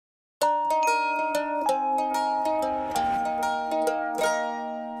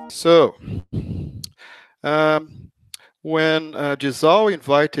So, when Disal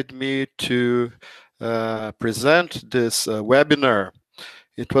invited me to present this webinar,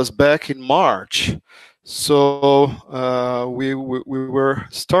 it was back in March. So we were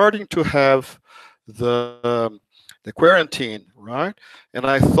starting to have the quarantine, right? And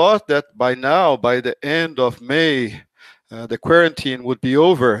I thought that by now, by the end of May, the quarantine would be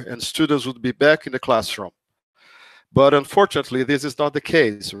over and students would be back in the classroom. But unfortunately, this is not the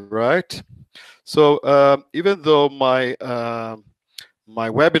case, right? So even though my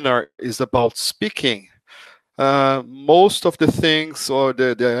webinar is about speaking, most of the things or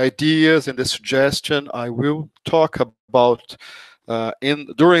the ideas and the suggestion I will talk about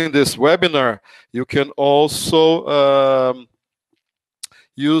during this webinar, you can also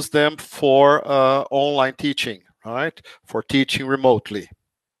use them for online teaching, right? For teaching remotely,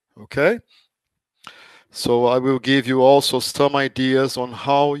 okay? So I will give you also some ideas on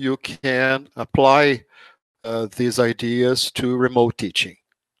how you can apply these ideas to remote teaching,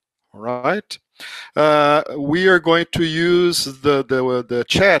 all right? We are going to use the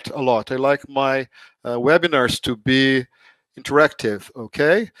chat a lot. I like my webinars to be interactive,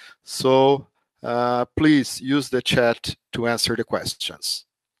 okay? So please use the chat to answer the questions.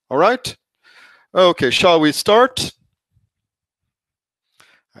 All right? Okay, shall we start?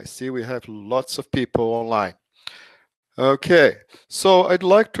 I see we have lots of people online. Okay, so I'd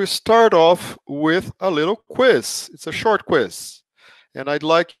like to start off with a little quiz. It's a short quiz. And I'd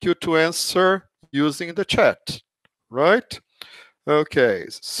like you to answer using the chat, right? Okay,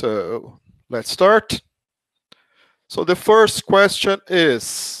 so let's start. So the first question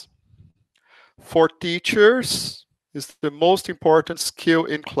is, for teachers, is the most important skill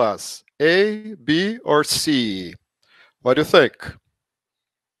in class A, B, or C? What do you think?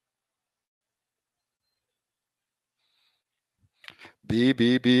 B,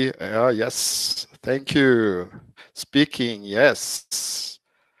 B, B. Yes, thank you. Speaking, yes.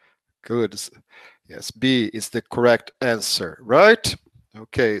 Good. Yes, B is the correct answer, right?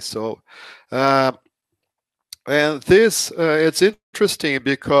 Okay, so and this it's interesting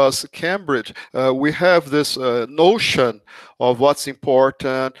because Cambridge, we have this notion of what's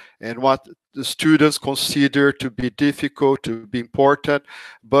important and what the students consider to be difficult, to be important,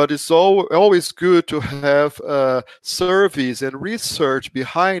 but it's always good to have surveys and research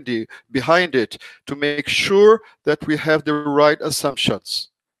behind it to make sure that we have the right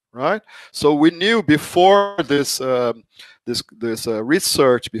assumptions, right? So we knew before this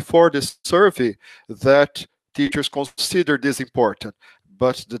research, before this survey, that teachers consider this important,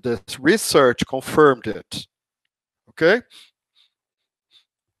 but the research confirmed it. Okay?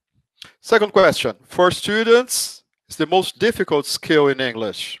 Second question. For students, is the most difficult skill in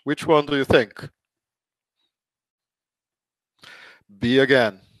English. Which one do you think? B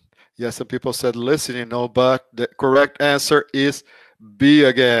again. Yes, some people said listening, no, but the correct answer is B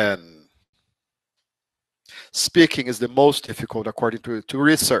again. Speaking is the most difficult according to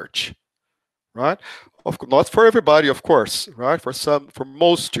research, right? Not for everybody, of course, right? For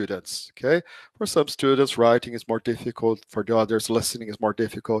most students, okay? For some students, writing is more difficult. For the others, listening is more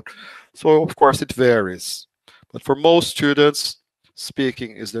difficult. So, of course, it varies. But for most students,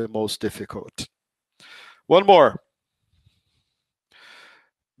 speaking is the most difficult. One more.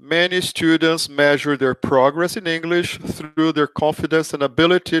 Many students measure their progress in English through their confidence and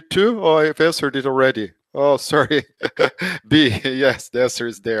ability to, oh, I've answered it already. Oh, sorry. B, yes, the answer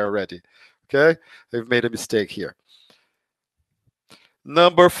is there already. Okay, I've made a mistake here.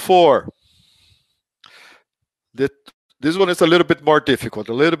 Number 4. This one is a little bit more difficult,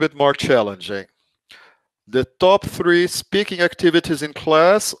 a little bit more challenging. The top 3 speaking activities in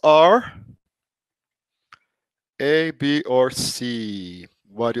class are A, B, or C.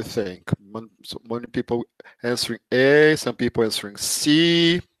 What do you think? Many people answering A, some people answering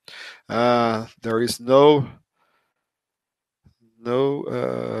C. There is no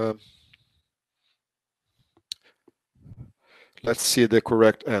let's see the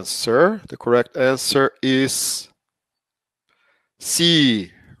correct answer. The correct answer is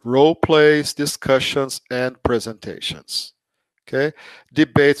C, role plays, discussions, and presentations. Okay,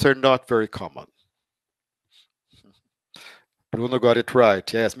 debates are not very common. Bruno got it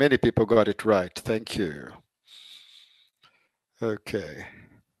right. Yes, many people got it right. Thank you. Okay,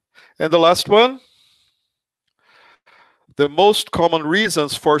 and the last one. The most common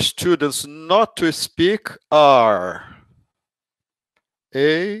reasons for students not to speak are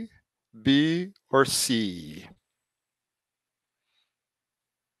A, B, or C.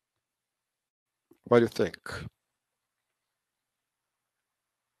 What do you think?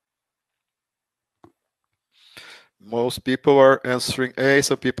 Most people are answering A,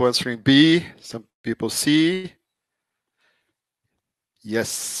 some people answering B, some people C.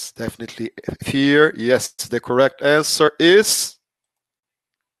 Yes, definitely fear. Yes, the correct answer is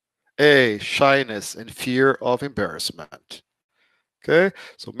A, shyness and fear of embarrassment. Okay,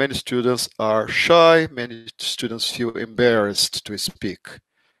 so many students are shy, many students feel embarrassed to speak.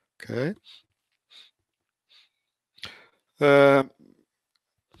 Okay.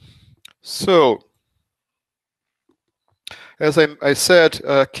 So, as I said,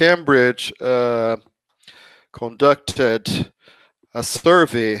 Cambridge conducted a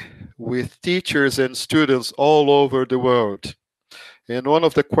survey with teachers and students all over the world. And one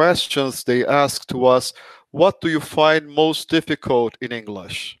of the questions they asked was, what do you find most difficult in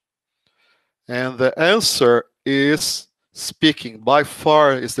English? And the answer is speaking. By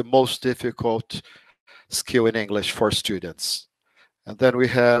far is the most difficult skill in English for students. And then we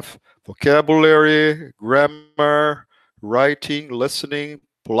have vocabulary, grammar, writing, listening,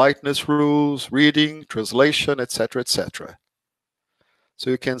 politeness rules, reading, translation, etc., etc. So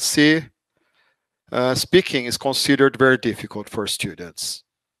you can see speaking is considered very difficult for students.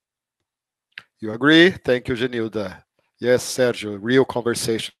 You agree? Thank you, Genilda. Yes, Sergio, real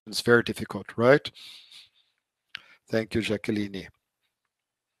conversation is very difficult, right? Thank you, Jacqueline.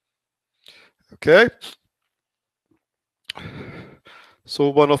 Okay. So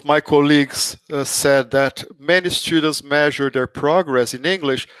one of my colleagues said that many students measure their progress in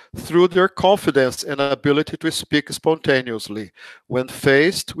English through their confidence and ability to speak spontaneously when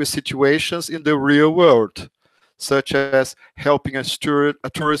faced with situations in the real world, such as helping a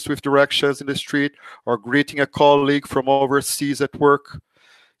tourist with directions in the street or greeting a colleague from overseas at work.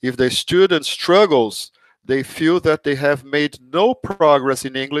 If the student struggles, they feel that they have made no progress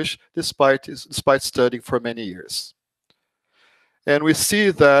in English despite studying for many years. And we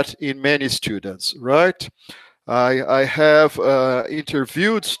see that in many students, right? I have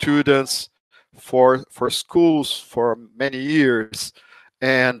interviewed students for schools for many years,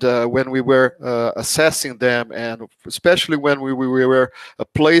 and when we were assessing them, and especially when we were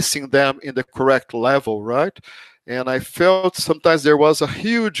placing them in the correct level, right? And I felt sometimes there was a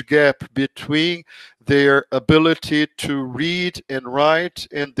huge gap between their ability to read and write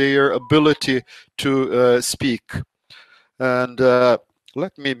and their ability to speak. And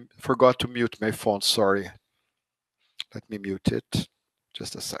let me, forgot to mute my phone, sorry. Let me mute it,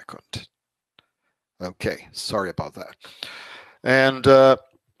 just a second. Okay, sorry about that. And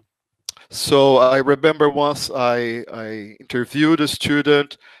so I remember once I interviewed a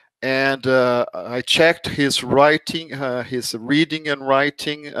student and I checked his writing, his reading and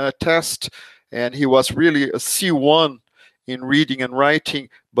writing test, and he was really a C1 in reading and writing,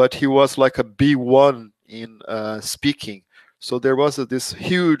 but he was like a B1 in speaking. So there was this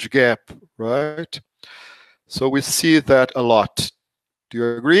huge gap, right? So we see that a lot. Do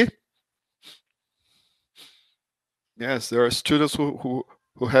you agree? Yes, there are students who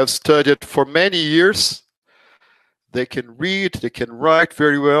have studied for many years. They can read, they can write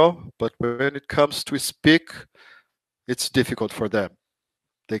very well, but when it comes to speak, it's difficult for them.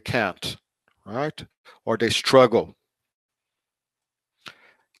 They can't, right? Or they struggle.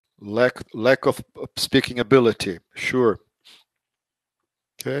 Lack of speaking ability, sure.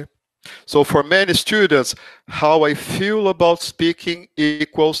 Okay. So for many students, how I feel about speaking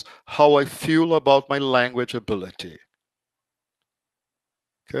equals how I feel about my language ability.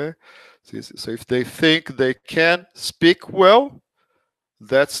 Okay. So if they think they can speak well,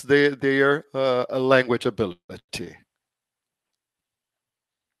 that's their language ability.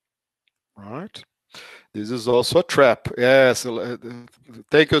 Right. This is also a trap. Yes.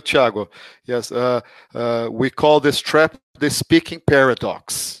 Thank you, Thiago. Yes. We call this trap the speaking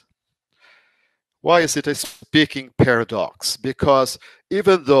paradox. Why is it a speaking paradox? Because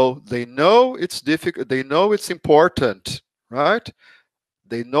even though they know it's difficult, they know it's important, right?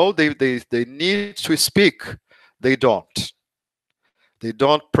 They know they need to speak. They don't. They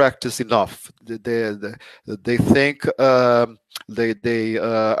don't practice enough. They think they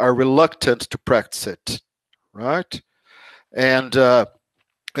are reluctant to practice it, right? And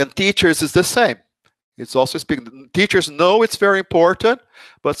teachers is the same. It's also speaking. Teachers know it's very important,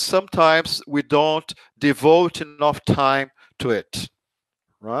 but sometimes we don't devote enough time to it,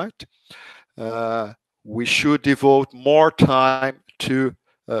 right? We should devote more time to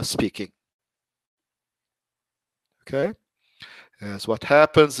speaking. Okay. As what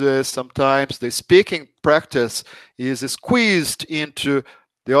happens is sometimes the speaking practice is squeezed into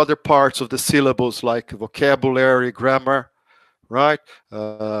the other parts of the syllabus, like vocabulary, grammar, right?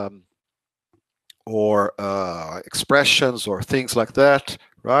 Or expressions or things like that,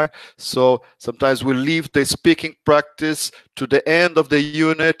 right? So sometimes we leave the speaking practice to the end of the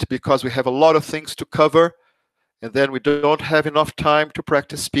unit because we have a lot of things to cover, and then we don't have enough time to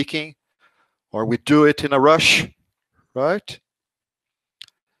practice speaking, or we do it in a rush, right?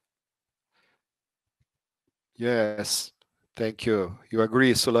 Yes. Thank you. You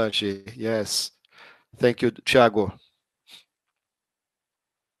agree, Solange? Yes. Thank you, Thiago.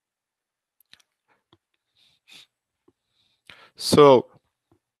 So,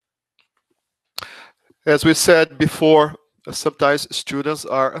 as we said before, sometimes students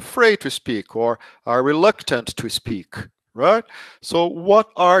are afraid to speak or are reluctant to speak, right? So what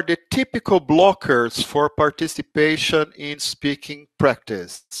are the typical blockers for participation in speaking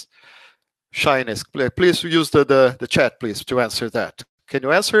practice? Shyness. Please use the chat, please, to answer that. Can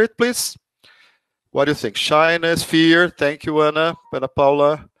you answer it, please? What do you think? Shyness, fear. Thank you, Ana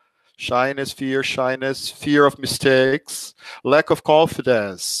Paula. Shyness, fear of mistakes, lack of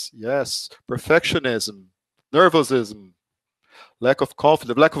confidence. Yes, perfectionism, nervosism, lack of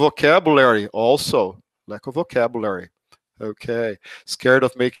confidence, lack of vocabulary also. Lack of vocabulary. Okay. Scared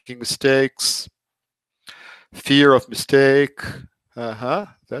of making mistakes, fear of mistake.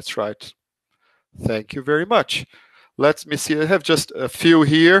 That's right. Thank you very much. Let me see. I have just a few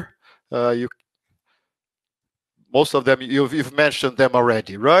here. Most of them, you've mentioned them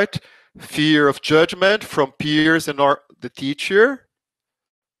already, right? Fear of judgment from peers and the teacher.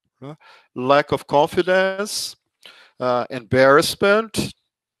 Lack of confidence, embarrassment,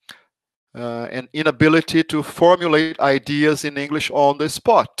 and inability to formulate ideas in English on the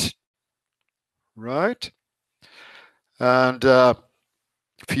spot, right? And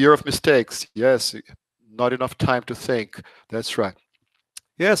fear of mistakes. Yes, not enough time to think. That's right.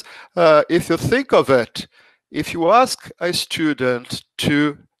 Yes, if you think of it, if you ask a student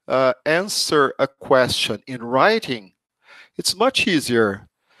to answer a question in writing, it's much easier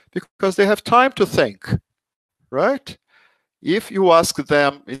because they have time to think, right? If you ask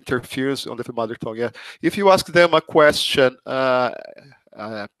them, interferes on the mother tongue, yeah. If you ask them a question,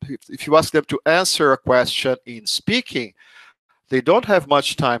 if you ask them to answer a question in speaking, they don't have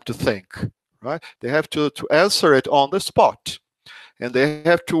much time to think, right? They have to answer it on the spot. And they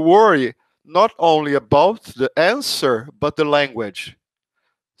have to worry not only about the answer, but the language.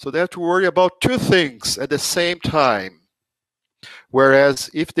 So they have to worry about two things at the same time. Whereas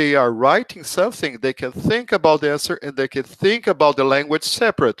if they are writing something, they can think about the answer and they can think about the language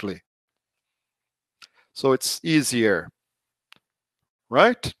separately. So it's easier,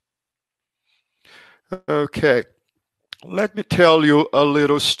 right? Okay, let me tell you a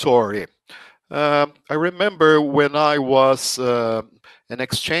little story. I remember when I was an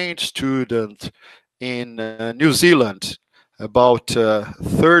exchange student in New Zealand about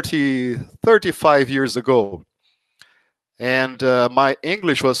 35 years ago. And my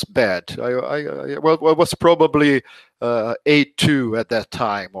English was bad. I was probably A2 at that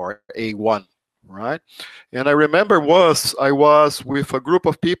time, or A1, right? And I remember I was with a group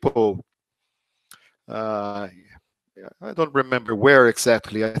of people. I don't remember where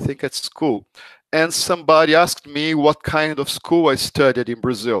exactly. I think at school. And somebody asked me what kind of school I studied in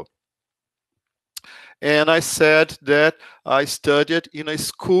Brazil. And I said that I studied in a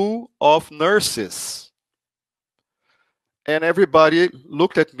school of nurses. And everybody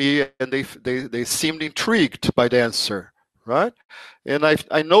looked at me and they seemed intrigued by the answer, right? And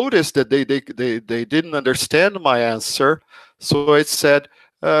I noticed that they didn't understand my answer. So it said,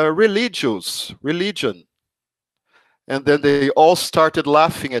 religion. And then they all started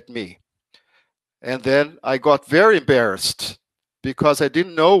laughing at me. And then I got very embarrassed because I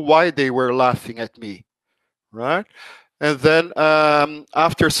didn't know why they were laughing at me, right? And then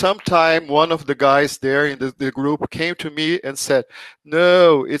after some time, one of the guys there in the group came to me and said,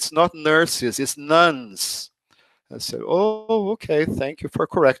 no, it's not nurses, it's nuns. I said, oh, okay, thank you for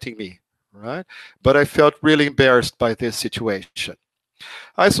correcting me, right? But I felt really embarrassed by this situation.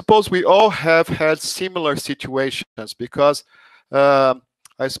 I suppose we all have had similar situations because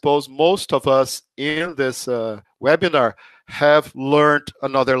I suppose most of us in this webinar have learned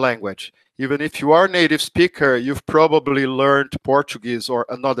another language. Even if you are a native speaker, you've probably learned Portuguese or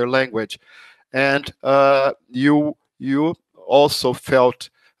another language. And you also felt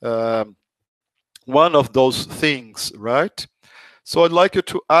one of those things, right? So I'd like you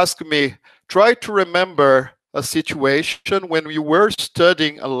to ask me, try to remember a situation when you were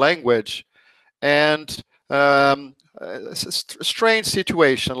studying a language and a strange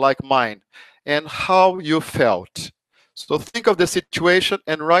situation like mine, and how you felt. So think of the situation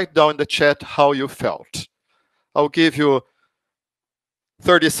and write down in the chat how you felt. I'll give you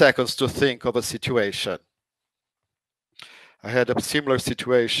 30 seconds to think of a situation. I had a similar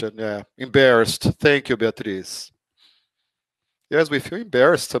situation. Yeah, embarrassed. Thank you, Beatriz. Yes, we feel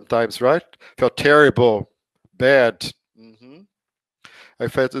embarrassed sometimes, right? Feel terrible, bad. I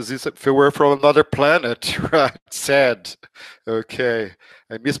felt as if we were from another planet, right? Sad. Okay.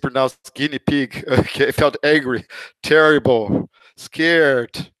 I mispronounced guinea pig. Okay. I felt angry, terrible,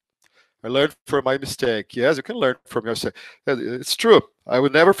 scared. I learned from my mistake. Yes, you can learn from your mistake. It's true. I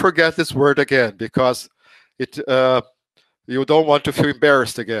will never forget this word again because it. You don't want to feel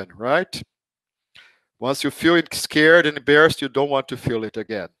embarrassed again, right? Once you feel scared and embarrassed, you don't want to feel it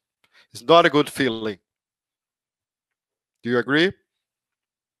again. It's not a good feeling. Do you agree?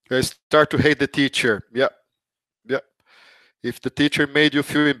 You start to hate the teacher. Yeah, yeah. If the teacher made you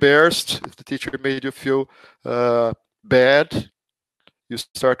feel embarrassed, if the teacher made you feel bad, you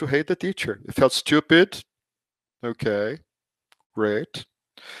start to hate the teacher. You felt stupid. Okay, great.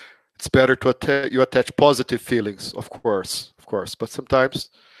 It's better to you attach positive feelings, of course, but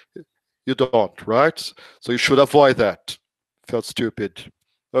sometimes you don't, right? So you should avoid that. Felt stupid.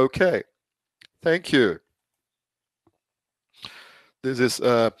 Okay, thank you. This is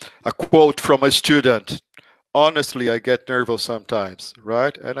a quote from a student. Honestly, I get nervous sometimes,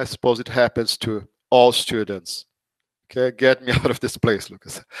 right? And I suppose it happens to all students. Okay, get me out of this place,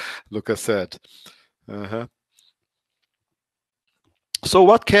 Lucas said. So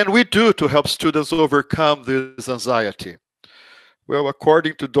what can we do to help students overcome this anxiety? Well,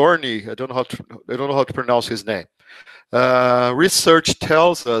 according to Dorney, I don't know how to pronounce his name. Research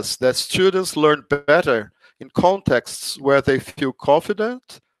tells us that students learn better in contexts where they feel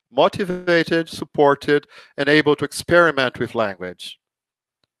confident, motivated, supported, and able to experiment with language.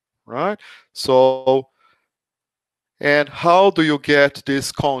 Right? So, and how do you get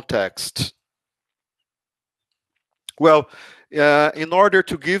this context? Well, in order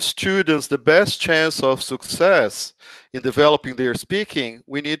to give students the best chance of success in developing their speaking,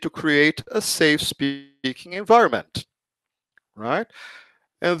 we need to create a safe speaking environment, right?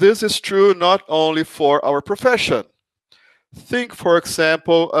 And this is true not only for our profession. Think, for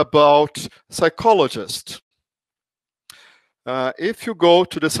example, about psychologists. If you go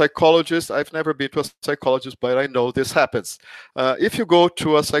to the psychologist, I've never been to a psychologist, but I know this happens. If you go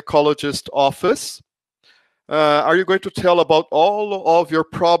to a psychologist office, are you going to tell about all of your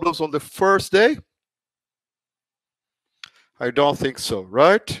problems on the first day? I don't think so,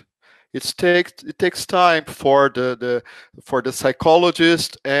 right? It takes time for the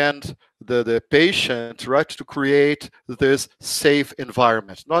psychologist and the patient, right, to create this safe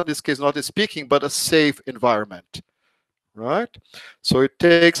environment. Not in this case, not a speaking, but a safe environment, right? So it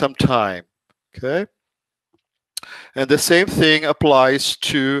takes some time, okay? And the same thing applies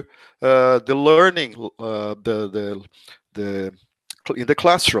to the learning, in the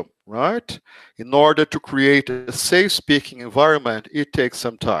classroom, right? In order to create a safe speaking environment, it takes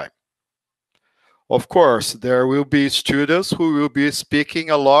some time. Of course, there will be students who will be speaking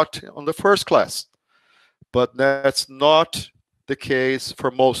a lot on the first class, but that's not the case for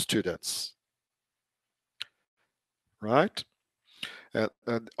most students, right?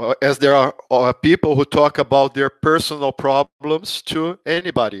 And as there are people who talk about their personal problems to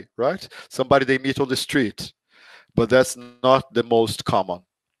anybody, right? Somebody they meet on the street, but that's not the most common,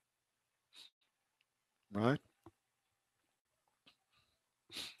 right?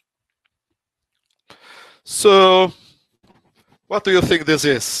 So, what do you think this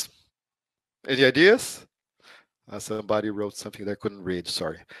is? Any ideas? Somebody wrote something that I couldn't read,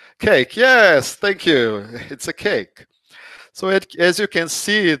 sorry. Cake, yes, thank you. It's a cake. So as you can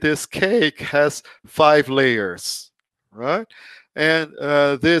see, this cake has 5 layers, right? And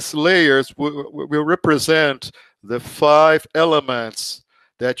these layers will represent the 5 elements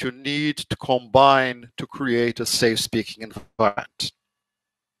that you need to combine to create a safe speaking environment.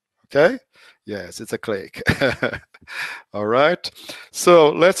 Okay? Yes, it's a cake. All right. So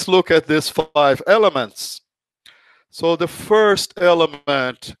let's look at these 5 elements. So the first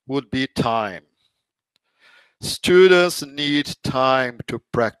element would be time. Students need time to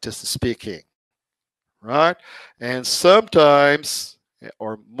practice speaking, right? And sometimes,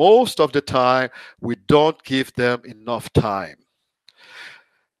 or most of the time, we don't give them enough time.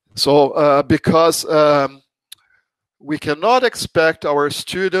 So because we cannot expect our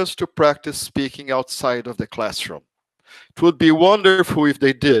students to practice speaking outside of the classroom. It would be wonderful if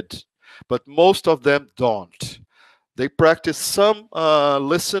they did, but most of them don't. They practice some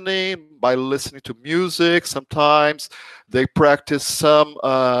listening by listening to music. Sometimes they practice some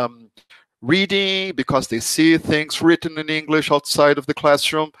reading because they see things written in English outside of the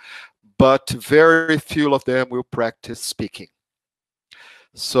classroom, but very few of them will practice speaking.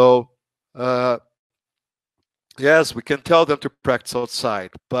 So Yes, we can tell them to practice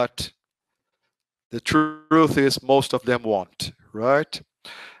outside, but the truth is most of them won't, right?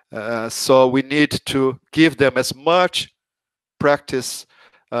 So we need to give them as much practice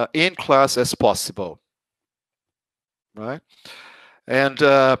in class as possible, right? And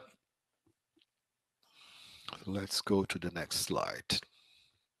let's go to the next slide.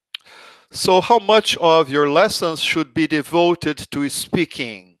 So how much of your lessons should be devoted to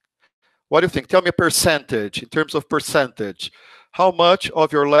speaking? What do you think? Tell me a percentage, in terms of percentage. How much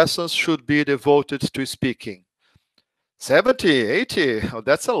of your lessons should be devoted to speaking? 70, 80? Oh,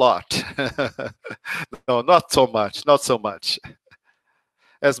 that's a lot. No, not so much, not so much.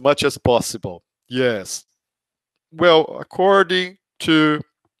 As much as possible. Yes. Well, according to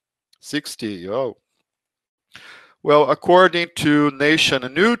 60, oh. Well, according to Nation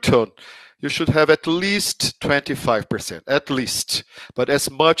and Newton, you should have at least 25%, at least, but as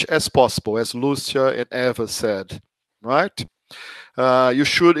much as possible, as Lucia and Eva said, right? You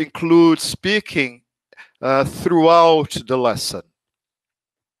should include speaking throughout the lesson,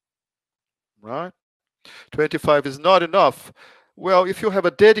 right? 25 is not enough. Well, if you have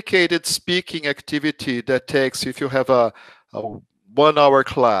a dedicated speaking activity that takes, if you have a 1 hour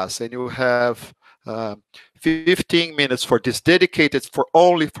class and you have 15 minutes for this dedicated for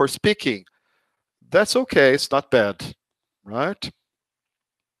only for speaking, that's okay. It's not bad, right?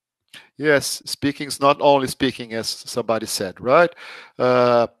 Yes, speaking is not only speaking, as somebody said, right?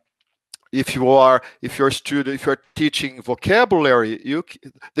 If you're teaching vocabulary,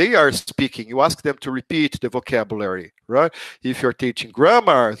 they are speaking. You ask them to repeat the vocabulary, right? If you're teaching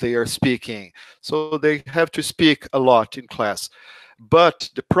grammar, they are speaking. So they have to speak a lot in class. But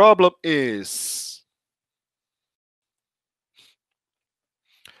the problem is,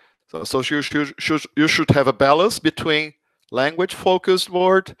 so you should have a balance between language-focused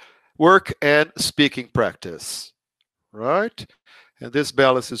work and speaking practice, right? And this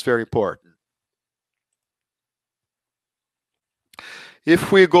balance is very important.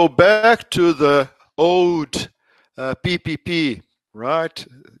 If we go back to the old PPP, right,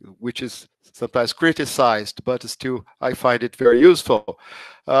 which is sometimes criticized, but still I find it very useful.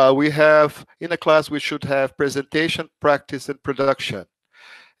 We have, in a class, we should have presentation, practice, and production.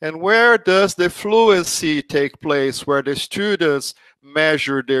 And where does the fluency take place, where the students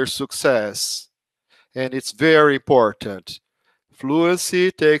measure their success? And it's very important.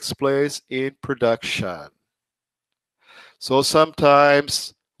 Fluency takes place in production. So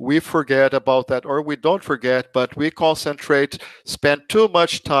sometimes we forget about that, or we don't forget, but we concentrate, spend too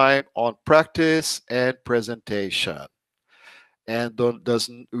much time on practice and presentation. And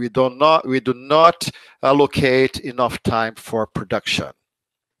we do not allocate enough time for production.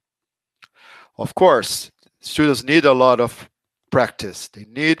 Of course, students need a lot of practice. They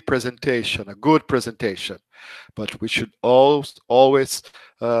need presentation, a good presentation. But we should always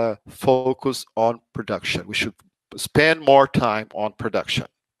focus on production. We should spend more time on production.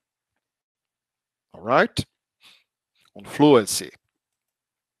 All right? On fluency.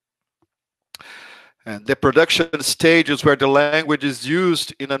 And the production stage is where the language is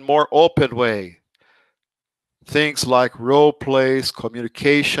used in a more open way. Things like role plays,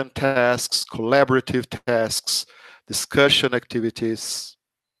 communication tasks, collaborative tasks, discussion activities.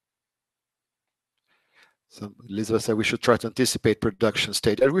 So Elizabeth said we should try to anticipate production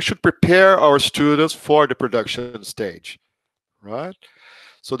stage, and we should prepare our students for the production stage, right?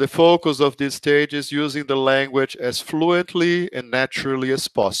 So the focus of this stage is using the language as fluently and naturally as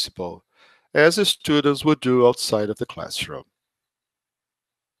possible, as the students would do outside of the classroom.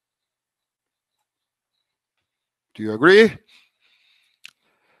 Do you agree?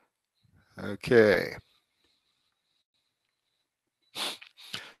 Okay.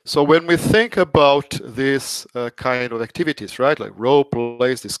 So when we think about this kind of activities, right, like role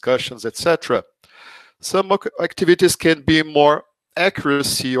plays, discussions, etc., some activities can be more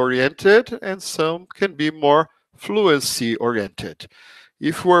accuracy oriented and some can be more fluency oriented.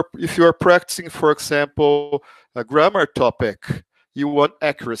 If you are practicing, for example, a grammar topic, you want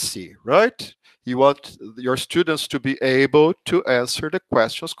accuracy, right? You want your students to be able to answer the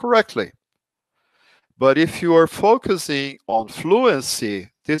questions correctly. But if you are focusing on fluency,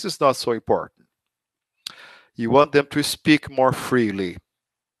 this is not so important. You want them to speak more freely,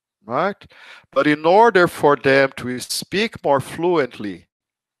 right? But in order for them to speak more fluently,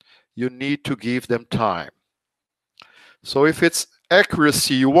 you need to give them time. So if it's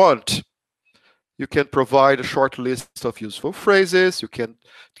accuracy you want, you can provide a short list of useful phrases. You can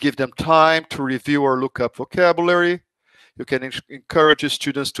give them time to review or look up vocabulary. You can encourage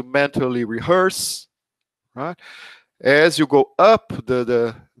students to mentally rehearse, right? As you go up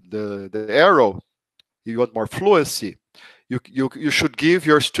the arrow, you want more fluency, you should give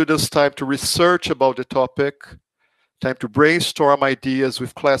your students time to research about the topic, time to brainstorm ideas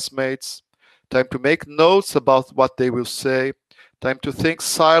with classmates, time to make notes about what they will say, time to think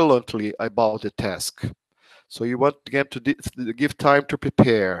silently about the task. So you want them to give time to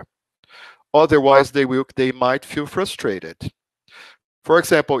prepare. Otherwise, they might feel frustrated. For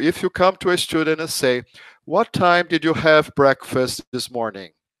example, if you come to a student and say, "What time did you have breakfast this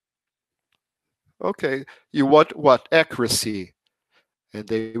morning?" Okay, you want what? Accuracy. And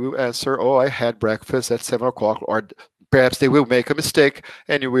they will answer, "Oh, I had breakfast at 7 o'clock," or perhaps they will make a mistake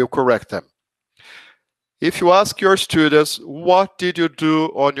and you will correct them. If you ask your students, "What did you do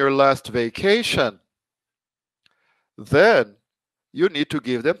on your last vacation?" then you need to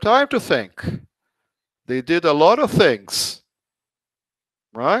give them time to think. They did a lot of things,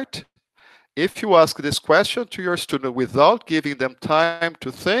 right? If you ask this question to your student without giving them time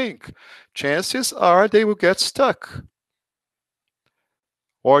to think, chances are they will get stuck.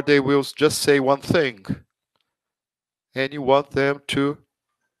 Or they will just say one thing. And you want them to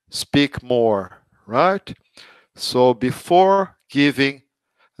speak more, right? So before giving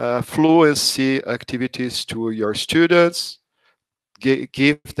fluency activities to your students,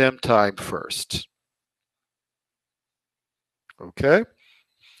 give them time first. Okay?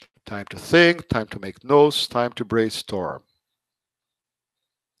 Time to think, time to make notes, time to brainstorm.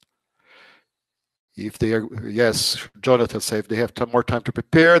 If they are, yes, Jonathan said, if they have more time to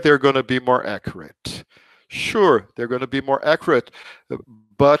prepare, they're going to be more accurate. Sure, they're going to be more accurate,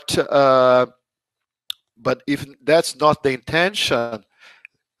 but if that's not the intention,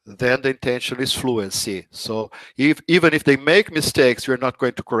 then the intention is fluency. So even if they make mistakes, you're not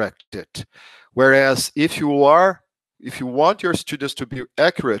going to correct it. Whereas if you want your students to be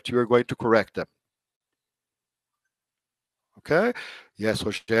accurate, you're going to correct them. Okay? Yes,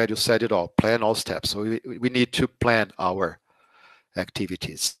 Rogério said it all. Plan all steps. So we need to plan our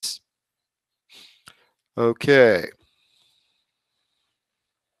activities. Okay.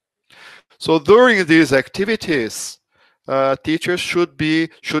 So during these activities, teachers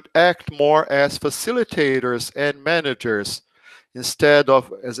should act more as facilitators and managers instead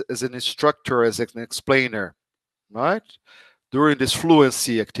of as an instructor, as an explainer, right? During these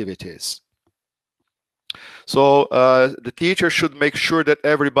fluency activities. So the teacher should make sure that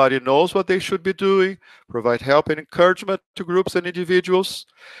everybody knows what they should be doing, provide help and encouragement to groups and individuals,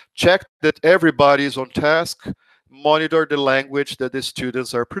 check that everybody is on task, monitor the language that the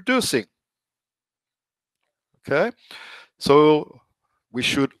students are producing. Okay, so we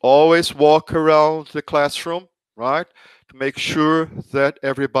should always walk around the classroom, right, to make sure that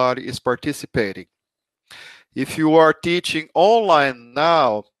everybody is participating. If you are teaching online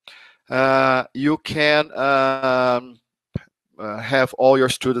now, you can have all your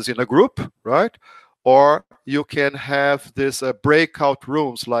students in a group, right? Or you can have this breakout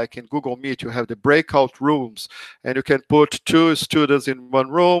rooms, like in Google Meet, you have the breakout rooms, and you can put 2 students in one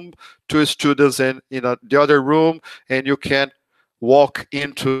room, 2 students in the other room, and you can walk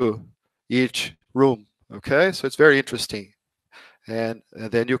into each room, okay? So it's very interesting. And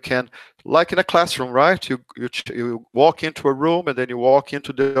then you can, like in a classroom, right? You walk into a room, and then you walk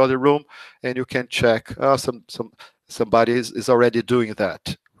into the other room, and you can check, somebody is already doing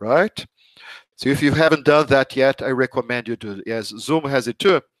that, right? So if you haven't done that yet, I recommend you do it. Yes, Zoom has it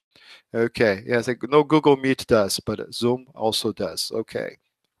too. Okay, yes, no, Google Meet does, but Zoom also does. Okay,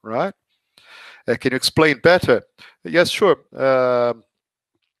 right? Can you explain better? Yes, sure.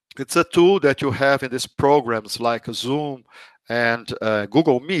 It's a tool that you have in these programs like Zoom and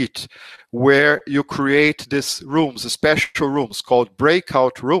Google Meet, where you create these rooms, special rooms called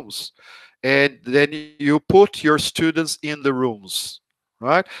breakout rooms, and then you put your students in the rooms,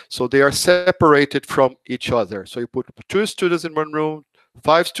 right? So they are separated from each other. So you put 2 students in one room,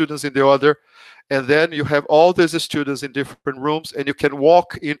 5 students in the other, and then you have all these students in different rooms, and you can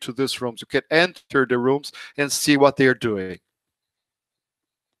walk into these rooms. You can enter the rooms and see what they are doing.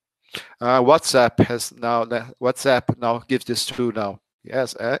 WhatsApp now gives this tool now.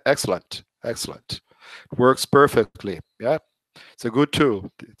 Yes, excellent, excellent. It works perfectly. Yeah, it's a good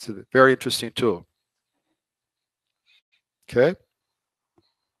tool. It's a very interesting tool. Okay.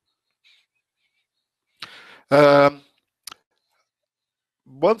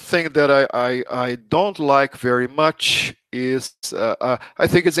 One thing that I don't like very much is I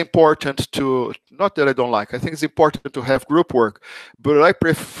think it's important to, not that I don't like, I think it's important to have group work, but I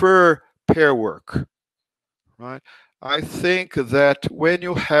prefer pair work, right? I think that when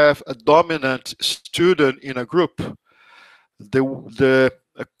you have a dominant student in a group, the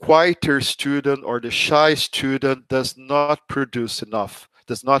quieter student or the shy student does not produce enough,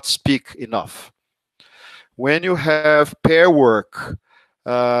 does not speak enough. When you have pair work,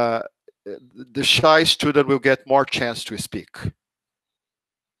 the shy student will get more chance to speak.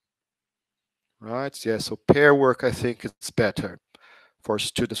 Right? Yeah, so pair work, I think it's better for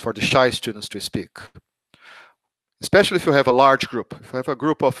students, for the shy students to speak. Especially if you have a large group. If you have a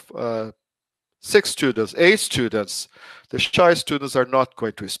group of 6 students, 8 students, the shy students are not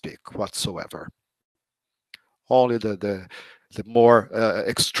going to speak whatsoever. Only the more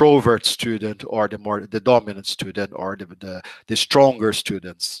extrovert student, or the dominant student, or the stronger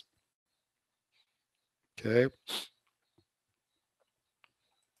students. Okay.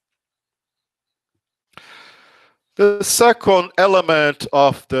 The second element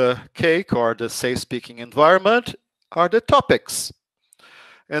of the cake, or the safe speaking environment, are the topics.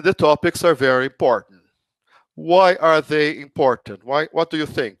 And the topics are very important. Why are they important? What do you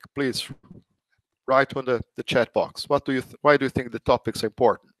think? Please write on the chat box. Why do you think the topics are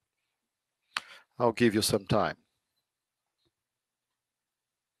important? I'll give you some time.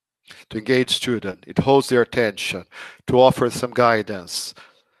 To engage student, it holds their attention, to offer some guidance.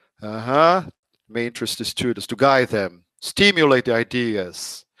 May interest the students, to guide them, stimulate the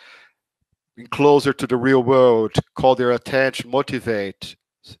ideas, bring closer to the real world, call their attention, motivate.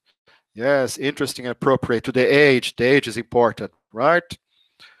 Yes, interesting and appropriate to the age. The age is important, right?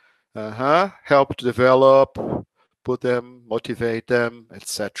 Help to develop, put them, motivate them,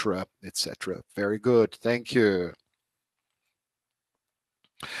 etc., etc. Very good. Thank you.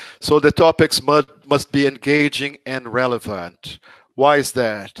 So the topics must be engaging and relevant. Why is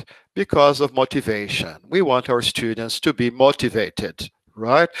that? Because of motivation. We want our students to be motivated,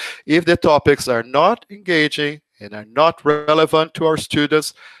 right? If the topics are not engaging and are not relevant to our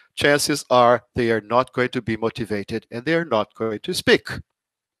students, chances are they are not going to be motivated and they are not going to speak.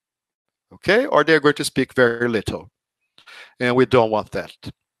 Okay? Or they're going to speak very little. And we don't want that.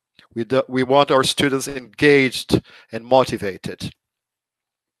 We want our students engaged and motivated.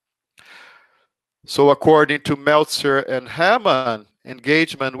 So according to Meltzer and Hammond,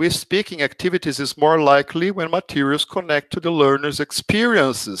 engagement with speaking activities is more likely when materials connect to the learner's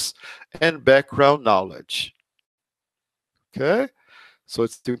experiences and background knowledge. Okay? So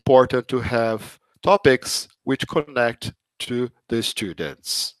it's important to have topics which connect to the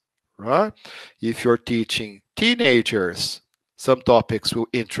students, right? If you're teaching teenagers, some topics will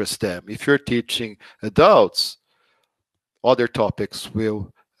interest them. If you're teaching adults, other topics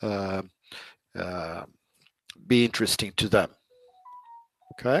will be interesting to them.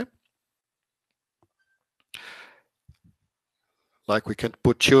 Okay? Like we can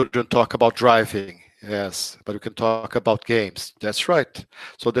put children talk about driving, yes, but we can talk about games. That's right.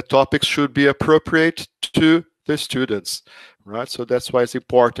 So the topics should be appropriate to the students, right? So that's why it's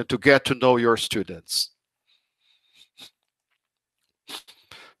important to get to know your students.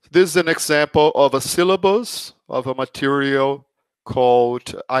 This is an example of a syllabus of a material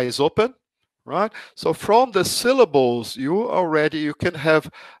called Eyes Open. Right. So from the syllables, you can have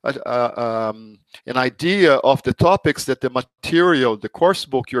an idea of the topics that the material, the course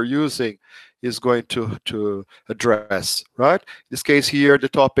book you're using, is going to address. Right. In this case here, the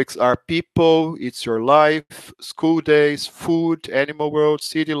topics are people, it's your life, school days, food, animal world,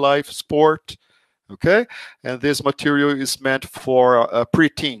 city life, sport. Okay. And this material is meant for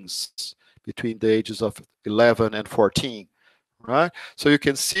preteens between the ages of 11 and 14. Right? So you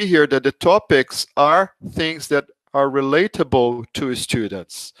can see here that the topics are things that are relatable to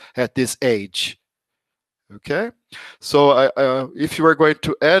students at this age. Okay? So if you are going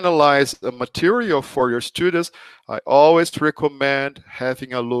to analyze the material for your students, I always recommend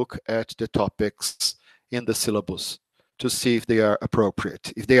having a look at the topics in the syllabus to see if they are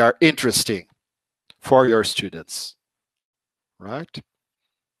appropriate, if they are interesting for your students. Right?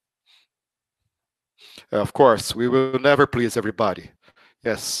 Of course, we will never please everybody.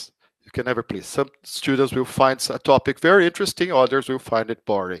 Yes, you can never please. Some students will find a topic very interesting, others will find it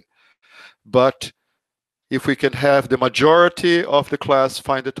boring. But if we can have the majority of the class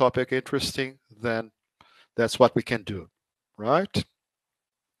find the topic interesting, then that's what we can do, right?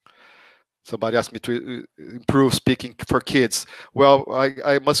 Somebody asked me to improve speaking for kids. Well,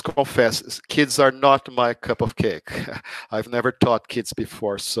 I must confess, kids are not my cup of cake. I've never taught kids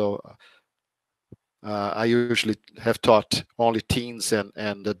before, so I usually have taught only teens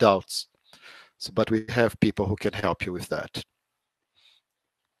and adults. So, but we have people who can help you with that.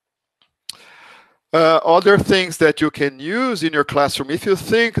 Other things that you can use in your classroom, if you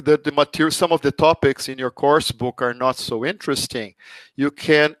think that the material, some of the topics in your course book are not so interesting, you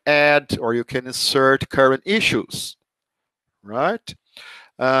can add or you can insert current issues, right?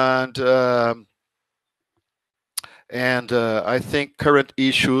 And And I think current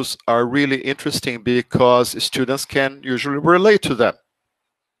issues are really interesting because students can usually relate to them,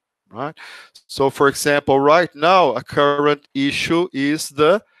 right? So for example, right now, a current issue is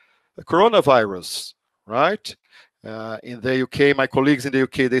the coronavirus, right? In the UK, my colleagues in the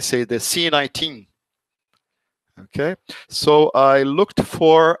UK, they say the C19. Okay, so I looked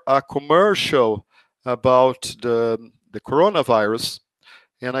for a commercial about the coronavirus,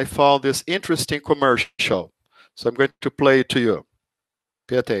 and I found this interesting commercial. So I'm going to play it to you.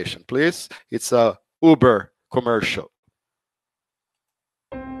 Pay attention, please. It's a Uber commercial.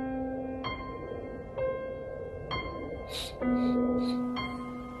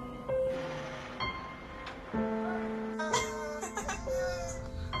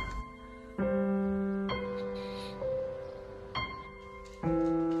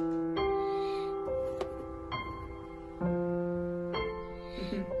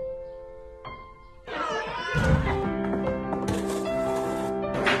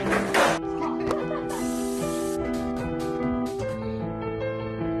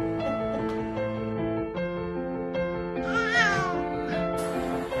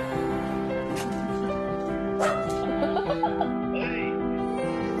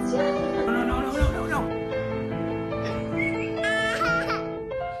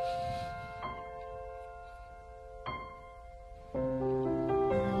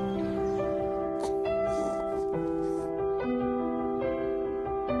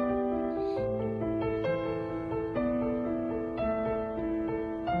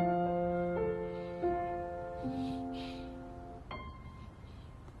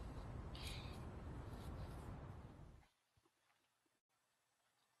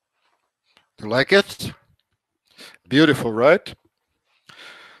 You like it? Beautiful, right?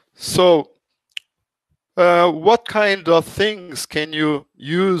 So what kind of things can you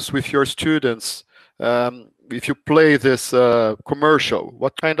use with your students if you play this commercial?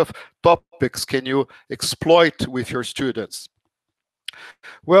 What kind of topics can you exploit with your students?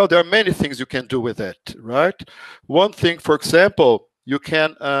 Well, there are many things you can do with it, right? One thing, for example, you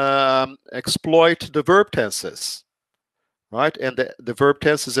can exploit the verb tenses, right? And the verb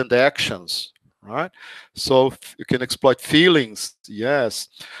tenses and the actions, right? So you can exploit feelings, yes.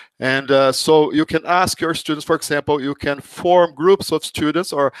 And so you can ask your students, for example, you can form groups of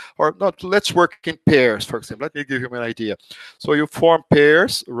students or not, let's work in pairs, for example. Let me give you an idea. So you form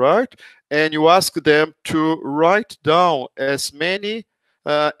pairs, right? And you ask them to write down as many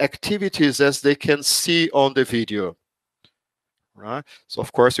activities as they can see on the video, right? So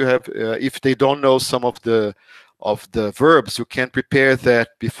of course you have, if they don't know some of the verbs, you can prepare that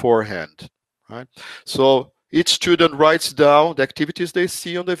beforehand, right? So each student writes down the activities they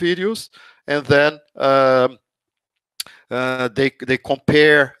see on the videos, and then they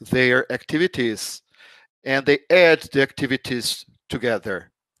compare their activities and they add the activities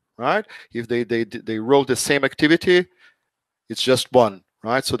together, right? If they wrote the same activity, it's just one,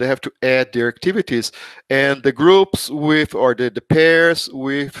 right? So they have to add their activities, and the groups with, or the pairs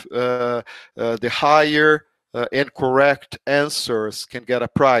with the higher and correct answers can get a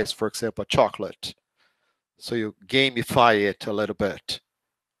prize, for example, a chocolate. So you gamify it a little bit,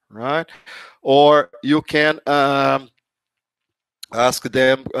 right? Or you can ask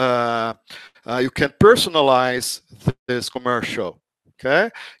them, you can personalize this commercial.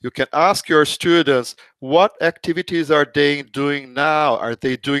 Okay, you can ask your students, what activities are they doing now? Are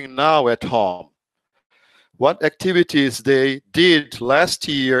they doing now at home? What activities they did last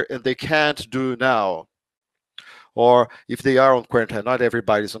year and they can't do now? Or if they are on quarantine, not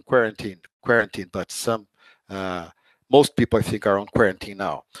everybody's on quarantine, but some, most people I think are on quarantine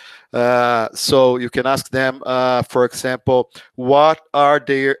now. So you can ask them, for example, what are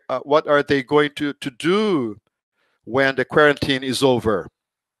they going to do when the quarantine is over?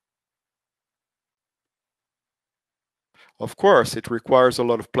 Of course, it requires a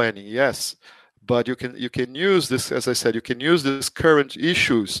lot of planning, yes, but you can use this, as I said, you can use these current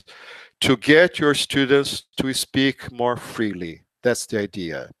issues to get your students to speak more freely. That's the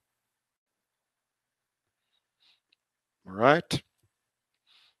idea. All right.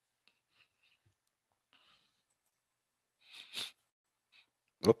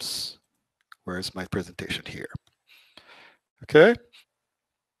 Oops, where's my presentation here? Okay.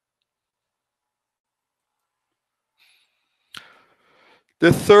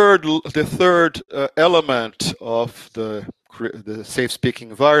 The third element of the safe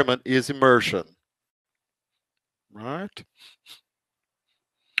speaking environment is immersion, right?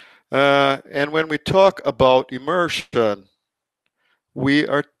 And when we talk about immersion, we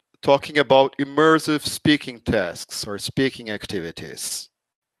are talking about immersive speaking tasks or speaking activities.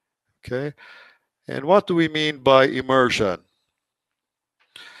 Okay, And what do we mean by immersion?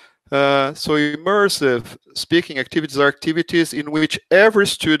 So immersive speaking activities are activities in which every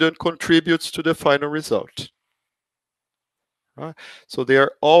student contributes to the final result. Right? So they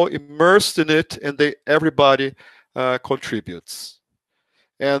are all immersed in it, and everybody contributes.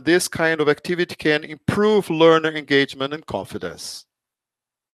 And this kind of activity can improve learner engagement and confidence.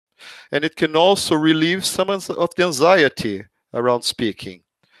 And it can also relieve some of the anxiety around speaking,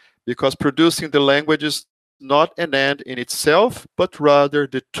 because producing the language is not an end in itself, but rather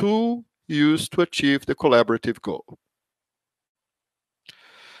the tool used to achieve the collaborative goal.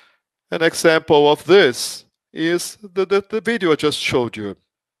 An example of this is the video I just showed you.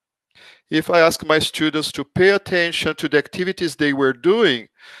 If I ask my students to pay attention to the activities they were doing,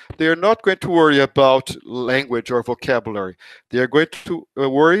 they are not going to worry about language or vocabulary. They are going to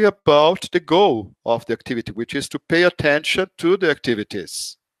worry about the goal of the activity, which is to pay attention to the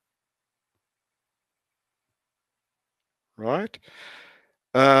activities. Right?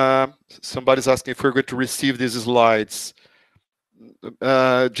 Somebody's asking if we're going to receive these slides.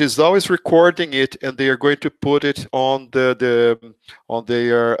 Disal is recording it, and they are going to put it on on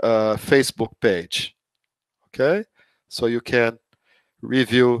their Facebook page. Okay, so you can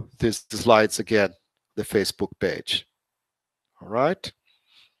review these slides again, the Facebook page. All right.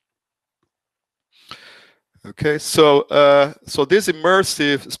 Okay, so so these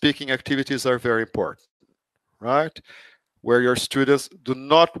immersive speaking activities are very important, right? Where your students do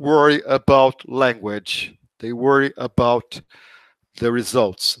not worry about language; they worry about the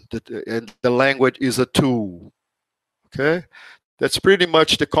results, and the language is a tool. Okay, that's pretty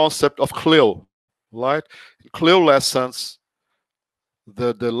much the concept of CLIL, right? In CLIL lessons,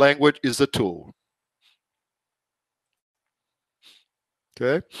 the language is a tool.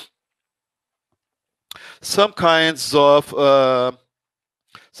 Okay, some kinds of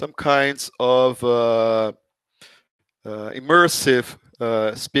immersive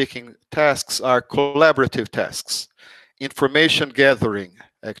speaking tasks are collaborative tasks. Information gathering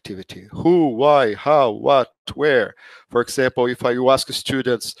activity. Who, why, how, what, where. For example, if you ask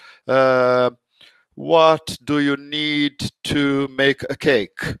students, what do you need to make a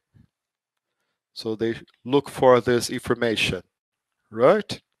cake? So they look for this information,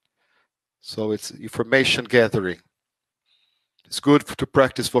 right? So it's information gathering. It's good to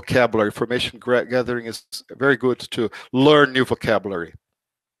practice vocabulary. Information gathering is very good to learn new vocabulary.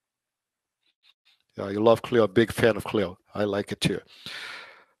 Yeah, you love CLIL. I'm a big fan of CLIL. I like it too.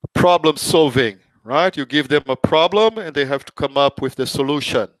 Problem solving, right? You give them a problem and they have to come up with the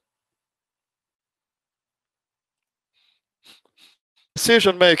solution.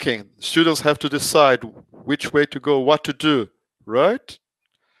 Decision making. Students have to decide which way to go, what to do, right?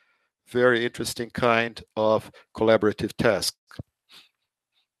 Very interesting kind of collaborative task.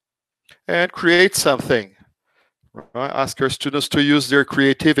 And create something. Right? Ask your students to use their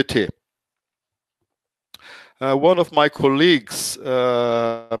creativity. One of my colleagues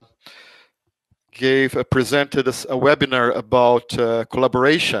presented a webinar about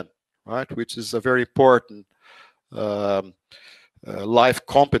collaboration, right? Which is a very important life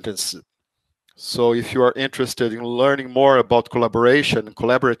competence. So if you are interested in learning more about collaboration and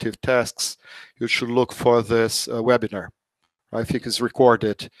collaborative tasks, you should look for this webinar. I think it's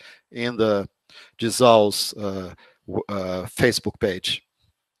recorded in the Disal's Facebook page.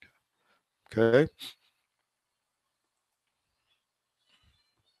 Okay.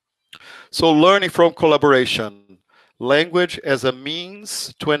 So learning from collaboration, language as a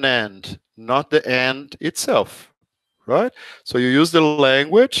means to an end, not the end itself, right? So you use the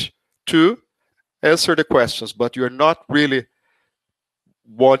language to answer the questions, but you're not really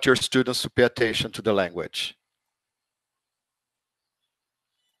want your students to pay attention to the language.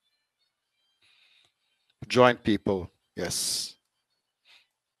 Join people, yes.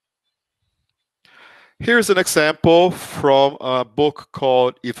 Here's an example from a book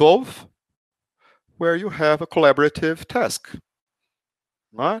called Evolve, where you have a collaborative task.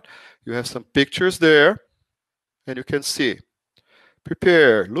 Right? You have some pictures there, and you can see.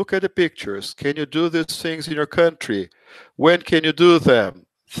 Prepare, look at the pictures. Can you do these things in your country? When can you do them?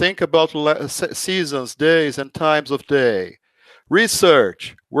 Think about seasons, days, and times of day.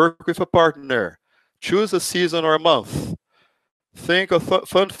 Research, work with a partner. Choose a season or a month. Think of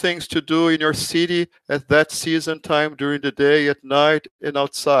fun things to do in your city at that season time during the day, at night, and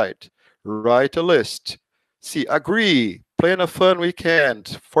outside. Write a list. See, agree. Plan a fun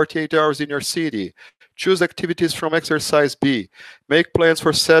weekend, 48 hours in your city. Choose activities from exercise B. Make plans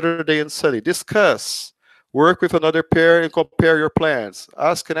for Saturday and Sunday. Discuss. Work with another pair and compare your plans.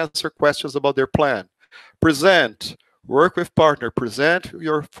 Ask and answer questions about their plan. Present. Work with partner. Present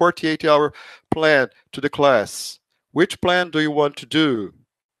your 48-hour plan to the class. Which plan do you want to do?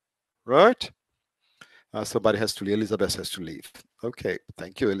 Right? Somebody has to leave. Elizabeth has to leave. Okay,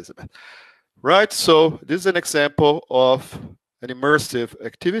 thank you, Elizabeth. Right, so this is an example of an immersive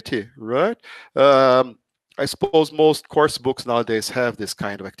activity, right? I suppose most course books nowadays have this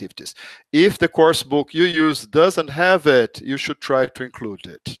kind of activities. If the course book you use doesn't have it, you should try to include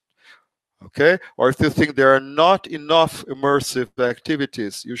it. Okay? Or if you think there are not enough immersive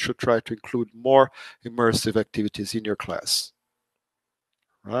activities, you should try to include more immersive activities in your class.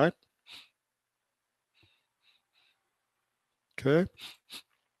 Right? Okay.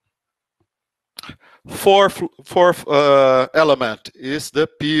 Fourth element is the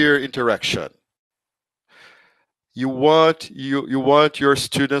peer interaction. You want your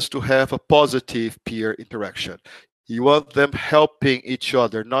students to have a positive peer interaction. You want them helping each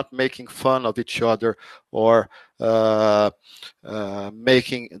other, not making fun of each other or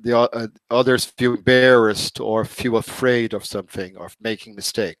making the others feel embarrassed or feel afraid of something or making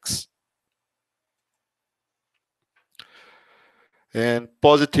mistakes. And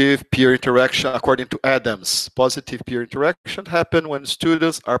positive peer interaction, according to Adams, positive peer interaction happen when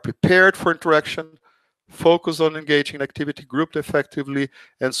students are prepared for interaction, focus on engaging in activity, grouped effectively,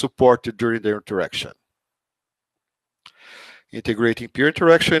 and supported during their interaction. Integrating peer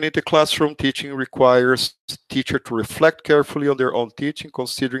interaction into classroom teaching requires teacher to reflect carefully on their own teaching,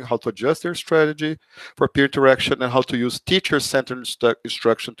 considering how to adjust their strategy for peer interaction and how to use teacher-centered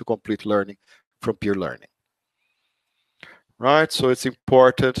instruction to complete learning from peer learning. Right, so it's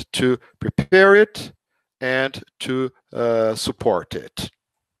important to prepare it and to support it.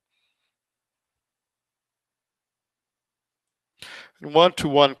 In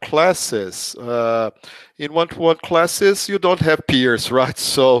one-to-one classes, you don't have peers, right?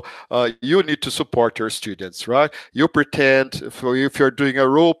 So you need to support your students, right? You pretend, if you're doing a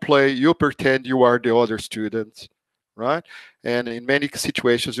role play, you pretend you are the other student, right? And in many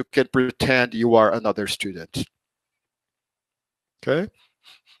situations, you can pretend you are another student. Okay.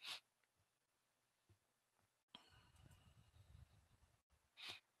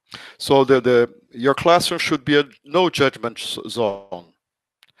 So your classroom should be a no judgment zone.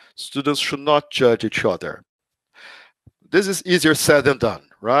 Students should not judge each other. This is easier said than done,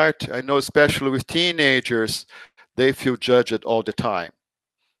 right? I know especially with teenagers, they feel judged all the time,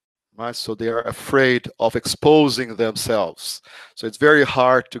 right? So they are afraid of exposing themselves. So it's very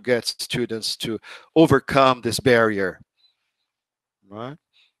hard to get students to overcome this barrier, right?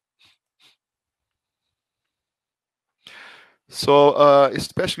 So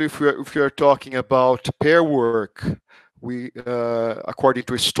especially if we are talking about pair work, according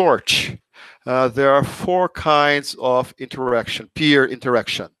to Storch, there are 4 kinds of interaction, peer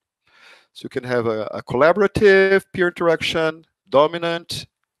interaction. So you can have a collaborative peer interaction, dominant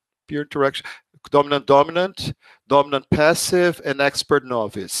peer interaction, dominant, dominant passive, and expert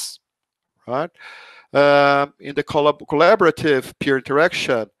novice, right? In the collaborative peer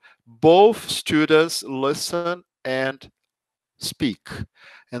interaction, both students listen and speak,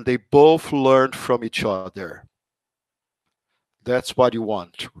 and they both learn from each other. That's what you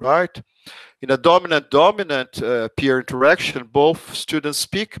want, right? In a dominant peer interaction, both students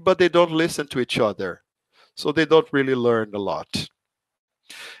speak, but they don't listen to each other. So they don't really learn a lot.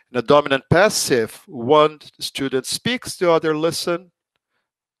 In a dominant passive, one student speaks, the other listen.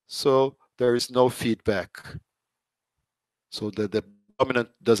 So there is no feedback. So the dominant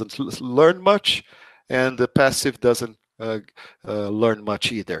doesn't learn much, and the passive doesn't learn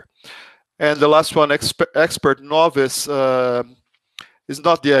much either. And the last one, expert novice, is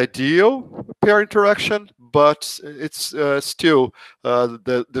not the ideal pair interaction, but it's still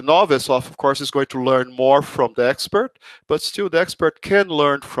the novice, of course, is going to learn more from the expert, but still the expert can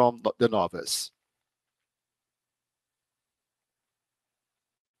learn from the novice.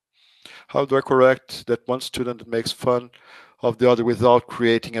 How do I correct that one student makes fun of the other without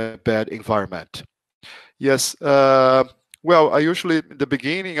creating a bad environment? Yes. Well, I usually, in the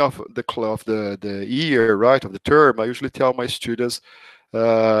beginning of the year, right, of the term, I usually tell my students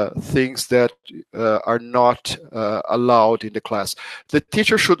things that are not allowed in the class. The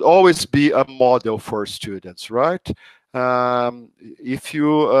teacher should always be a model for students, right? If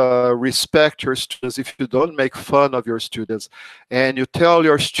you respect your students, if you don't make fun of your students, and you tell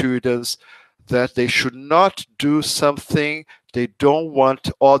your students that they should not do something they don't want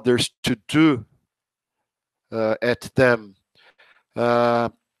others to do at them,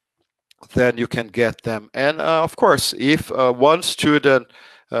 then you can get them. And of course, if one student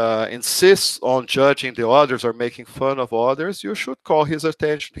insists on judging the others or making fun of others, you should call his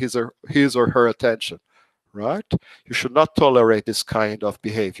attention, his or her attention, right? You should not tolerate this kind of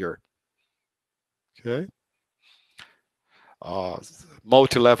behavior. Okay.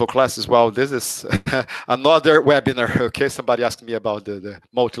 Multi-level classes. Well, this is another webinar. Okay, somebody asked me about the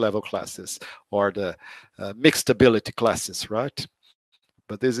multi-level classes or the mixed ability classes, right?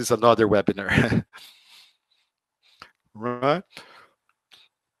 But this is another webinar. Right.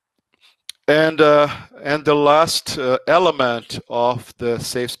 And the last element of the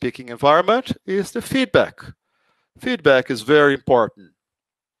safe speaking environment is the feedback. Feedback is very important.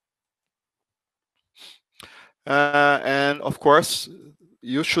 And of course,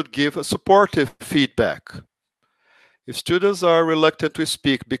 you should give a supportive feedback. If students are reluctant to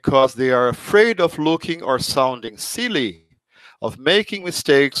speak because they are afraid of looking or sounding silly, of making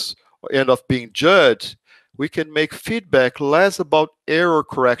mistakes, and of being judged, we can make feedback less about error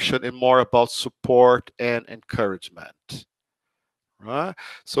correction and more about support and encouragement. Right?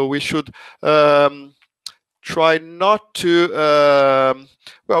 So we should try not to,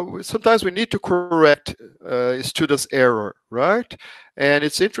 well, sometimes we need to correct students' error, right? And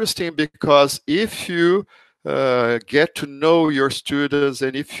it's interesting because if you get to know your students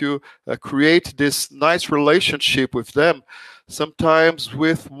and if you create this nice relationship with them, sometimes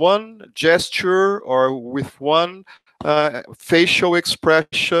with one gesture or with one facial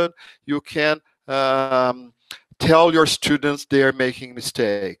expression, you can tell your students they are making a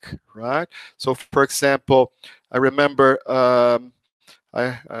mistake, right? So, for example, I remember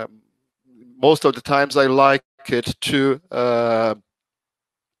most of the times I like it to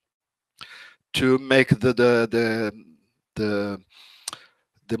make the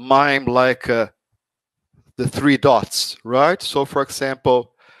mime like the three dots, right? So, for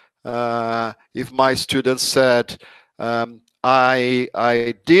example, if my student said,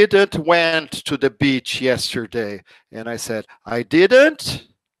 I didn't went to the beach yesterday, and I said, I didn't,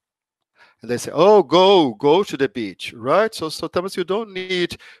 and they say, oh, go to the beach, right? So sometimes you don't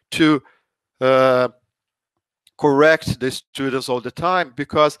need to correct the students all the time,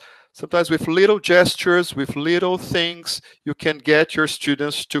 because sometimes with little gestures, with little things, you can get your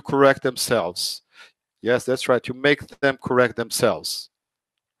students to correct themselves. Yes, that's right. You make them correct themselves,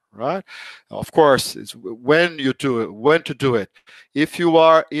 right? Of course, it's when you do it, when to do it. If you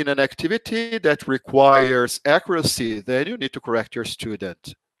are in an activity that requires accuracy, then you need to correct your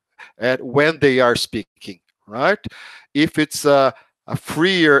student and when they are speaking, right? If it's a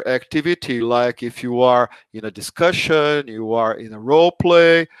freer activity, like if you are in a discussion, you are in a role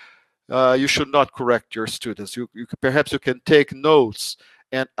play, you should not correct your students. Perhaps you can take notes,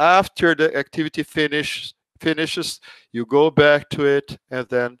 and after the activity finishes, you go back to it and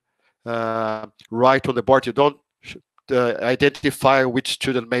then write on the board. You don't identify which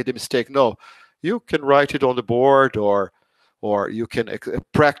student made the mistake. No, you can write it on the board, or you can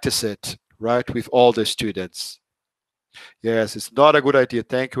practice it, right, with all the students. Yes, it's not a good idea.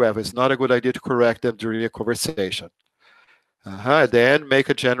 Thank you, Eva. It's not a good idea to correct them during a conversation. Then make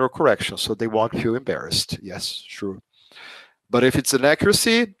a general correction so they won't feel embarrassed. Yes, true. But if it's an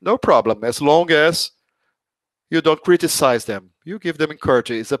accuracy, no problem. As long as you don't criticize them, you give them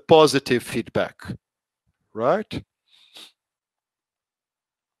encouragement. It's a positive feedback, right?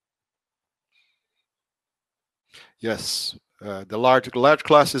 Yes, the large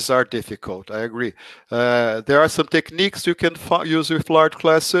classes are difficult. I agree. There are some techniques you can use with large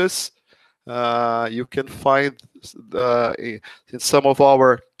classes. You can find in some of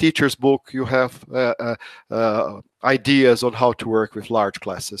our teachers' book. You have ideas on how to work with large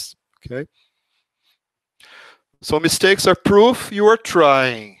classes. Okay. So mistakes are proof you are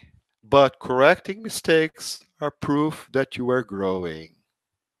trying, but correcting mistakes are proof that you are growing.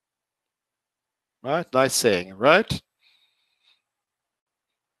 Right? Nice saying, right?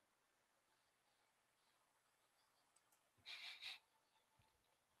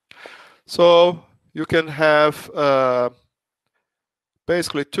 So you can have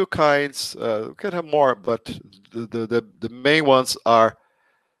basically two kinds. You can have more, but the main ones are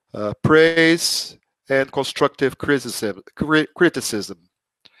praise and constructive criticism,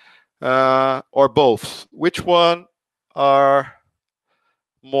 or both. Which one are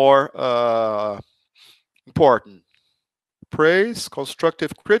more important? Praise,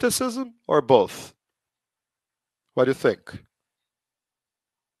 constructive criticism, or both? What do you think?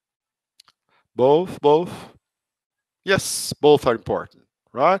 Both? Yes, both are important,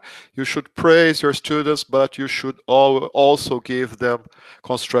 right? You should praise your students, but you should also give them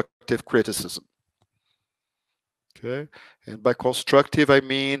constructive criticism. Okay, and by constructive, I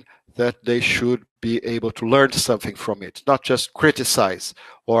mean that they should be able to learn something from it, not just criticize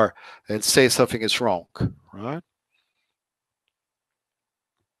and say something is wrong, right?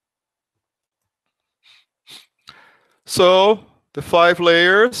 So the 5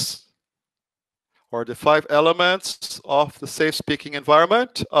 layers or the 5 elements of the safe speaking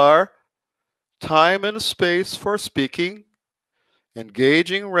environment are time and space for speaking,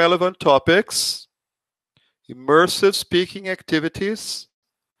 engaging relevant topics, immersive speaking activities,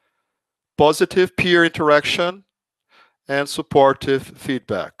 positive peer interaction, and supportive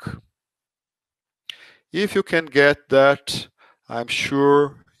feedback. If you can get that, I'm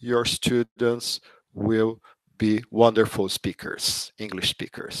sure your students will be wonderful speakers, English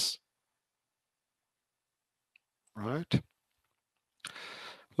speakers. Right?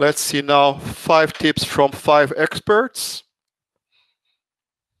 Let's see now 5 tips from 5 experts.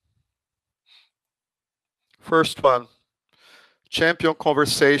 First one, champion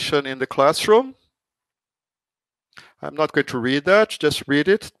conversation in the classroom. I'm not going to read that, just read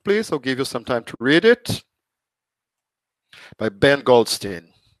it, please. I'll give you some time to read it. By Ben Goldstein.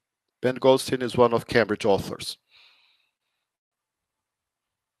 Ben Goldstein is one of Cambridge authors.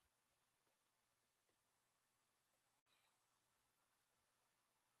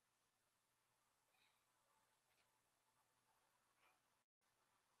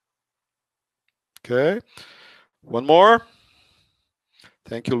 Okay, one more.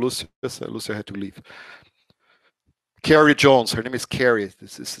 Thank you, Lucy. Lucy had to leave. Carrie Jones, her name is Carrie.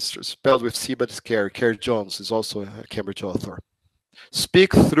 This is spelled with C, but it's Carrie. Carrie Jones is also a Cambridge author.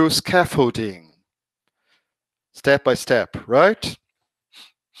 Speak through scaffolding. Step by step, right?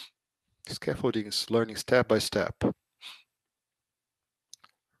 Scaffolding is learning step by step.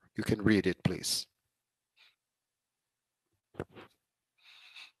 You can read it, please.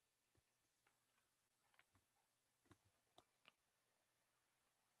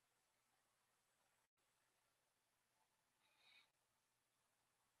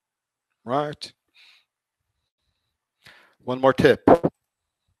 Right. One more tip.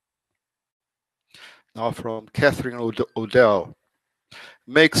 Now from Catherine Odell.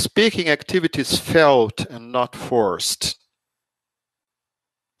 Make speaking activities felt and not forced.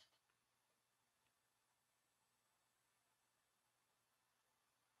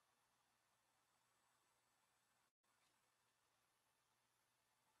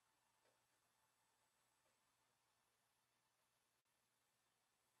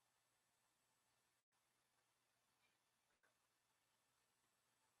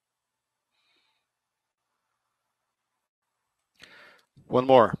 One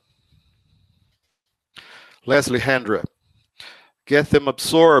more. Leslie Hendra. Get them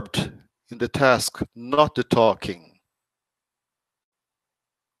absorbed in the task, not the talking.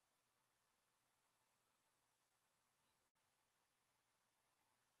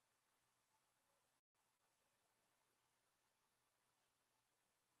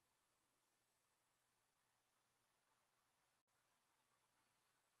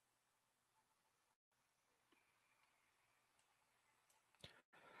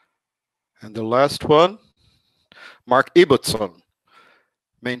 And the last one, Mark Ibbotson.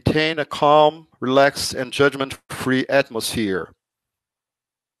 Maintain a calm, relaxed, and judgment-free atmosphere.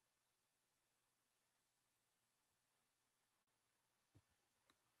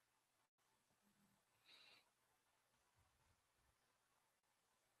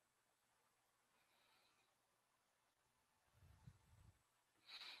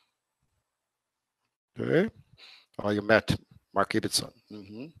 Okay. Oh, you met Mark Ibbotson.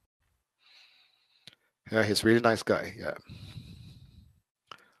 Yeah, he's a really nice guy. Yeah.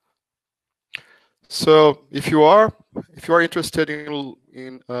 So if you are interested in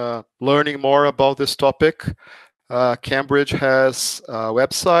learning more about this topic, Cambridge has a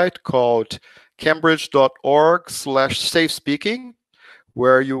website called cambridge.org/safespeaking,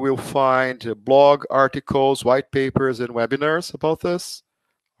 where you will find blog articles, white papers, and webinars about this.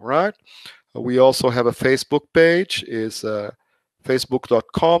 All right. We also have a Facebook page. Is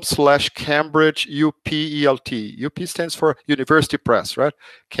facebook.com/Cambridge UPELT. UP stands for University Press, right?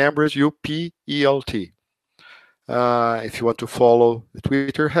 Cambridge UPELT. If you want to follow the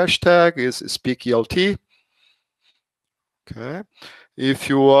Twitter hashtag is SpeakELT. Okay. If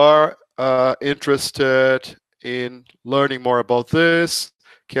you are interested in learning more about this,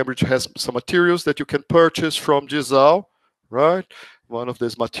 Cambridge has some materials that you can purchase from Disal, right? One of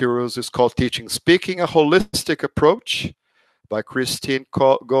these materials is called Teaching Speaking, a Holistic Approach by Christine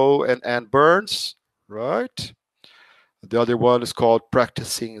Go and Ann Burns, right? The other one is called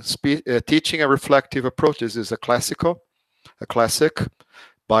Practicing Teaching a Reflective Approach. This is a classic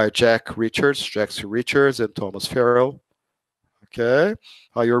by Jack C. Richards and Thomas Farrell. Okay,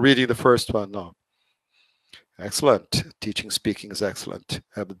 you're reading the first one now. Excellent. Teaching Speaking is excellent.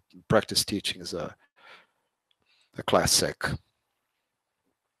 Practice Teaching is a classic.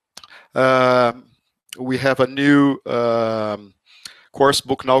 we have a new course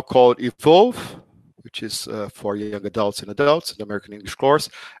book now called Evolve, which is for young adults and adults, the American English course.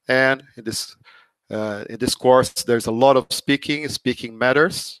 And in this course, there's a lot of speaking. Speaking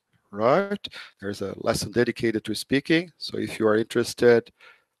matters, right? There's a lesson dedicated to speaking. So if you are interested,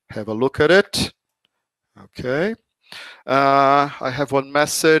 have a look at it. Okay. I have one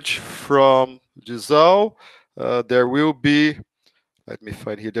message from Disal. There will be, let me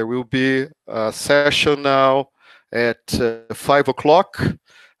find here, there will be a session now at 5 o'clock.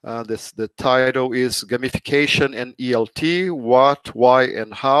 The title is Gamification and ELT, What, Why,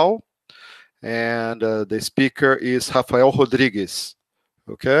 and How. And the speaker is Rafael Rodrigues.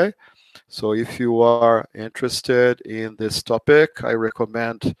 Okay, so if you are interested in this topic, I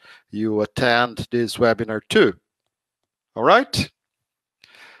recommend you attend this webinar too. All right?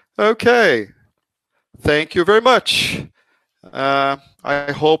 Okay, thank you very much.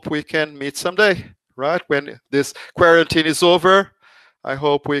 I hope we can meet someday, right? When this quarantine is over, I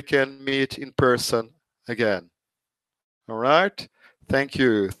hope we can meet in person again. All right? Thank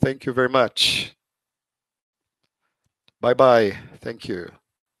you. Thank you very much. Bye-bye. Thank you.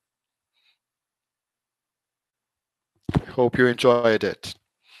 Hope you enjoyed it.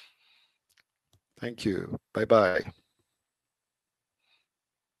 Thank you. Bye-bye.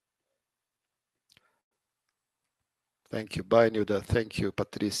 Thank you. Bye, Nilda. Thank you,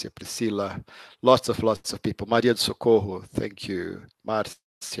 Patricia, Priscila. Lots of people. Maria do Socorro. Thank you.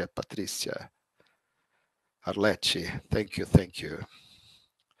 Márcia, Patricia. Arlete. Thank you. Thank you.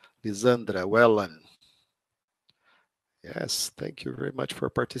 Lisandra, Wellan. Yes, thank you very much for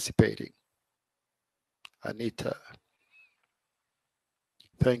participating. Anita.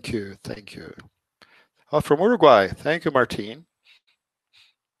 Thank you. Thank you. Oh, from Uruguay. Thank you, Martin.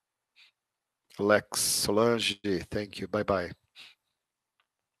 Alex, Solange. Thank you. Bye-bye.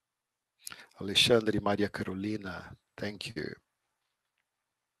 Alexandre, Maria Carolina. Thank you.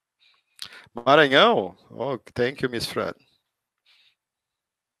 Maranhão. Oh, thank you, Miss Fred.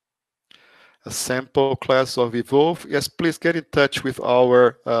 A sample class of Evolve. Yes, please get in touch with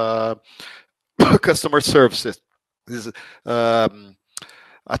our customer services. This is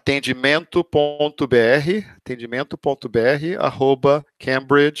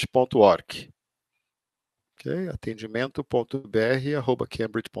atendimento.br@cambridge.org. Okay,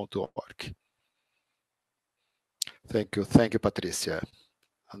 atendimento.br@cambridge.org. Thank you, Patricia.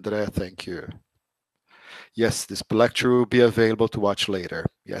 Andrea, thank you. Yes, this lecture will be available to watch later.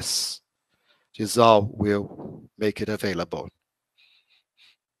 Yes, Disal will make it available.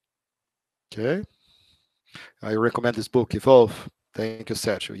 Okay, I recommend this book, Evolve. Thank you,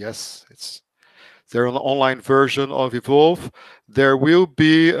 Sergio. Yes, it's there an online version of Evolve. There will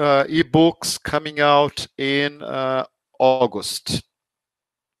be ebooks coming out in August.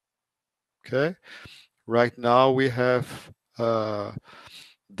 Okay, right now we have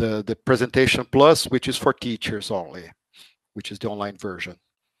the presentation plus, which is for teachers only, which is the online version.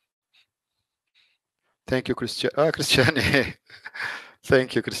 Thank you, Cristiane.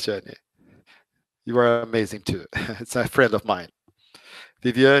 Thank you, Cristiane. You are amazing too. It's a friend of mine.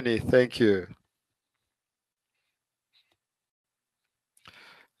 Viviane, thank you.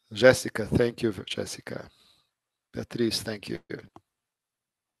 Jessica, thank you, Jessica. Beatriz, thank you.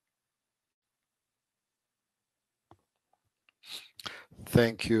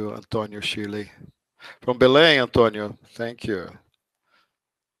 Thank you, Antonio Shirley. From Belém, Antonio, thank you.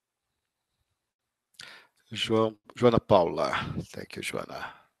 Joana Paula, thank you, Joana.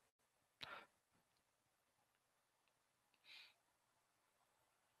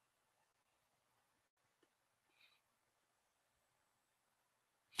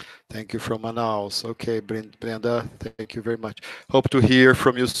 Thank you from Manaus. Okay, Brenda, thank you very much. Hope to hear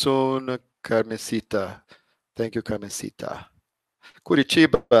from you soon, Carmencita. Thank you, Carmencita.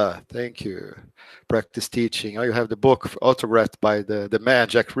 Curitiba, thank you. Practice teaching. Oh, you have the book autographed by the man,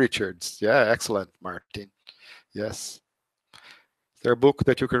 Jack Richards. Yeah, excellent, Martin. Yes. Is there a book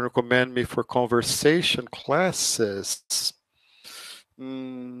that you can recommend me for conversation classes?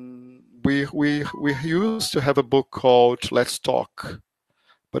 We used to have a book called Let's Talk,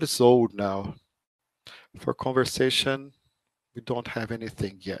 but it's old now. For conversation, we don't have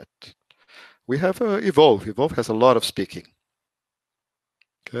anything yet. We have Evolve. Evolve has a lot of speaking.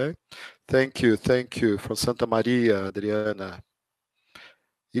 Okay, thank you from Santa Maria, Adriana.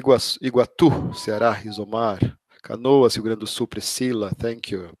 Iguatu, Ceará, Isomar. Canoas, Rio Grande do Sul, Priscila, thank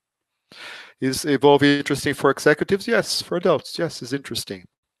you. Is Evolve interesting for executives? Yes. For adults, yes, it's interesting.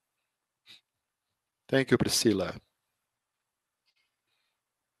 Thank you, Priscila.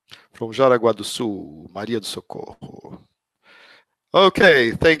 From Jaraguá do Sul, Maria do Socorro.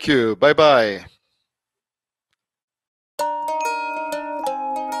 Okay, thank you. Bye-bye.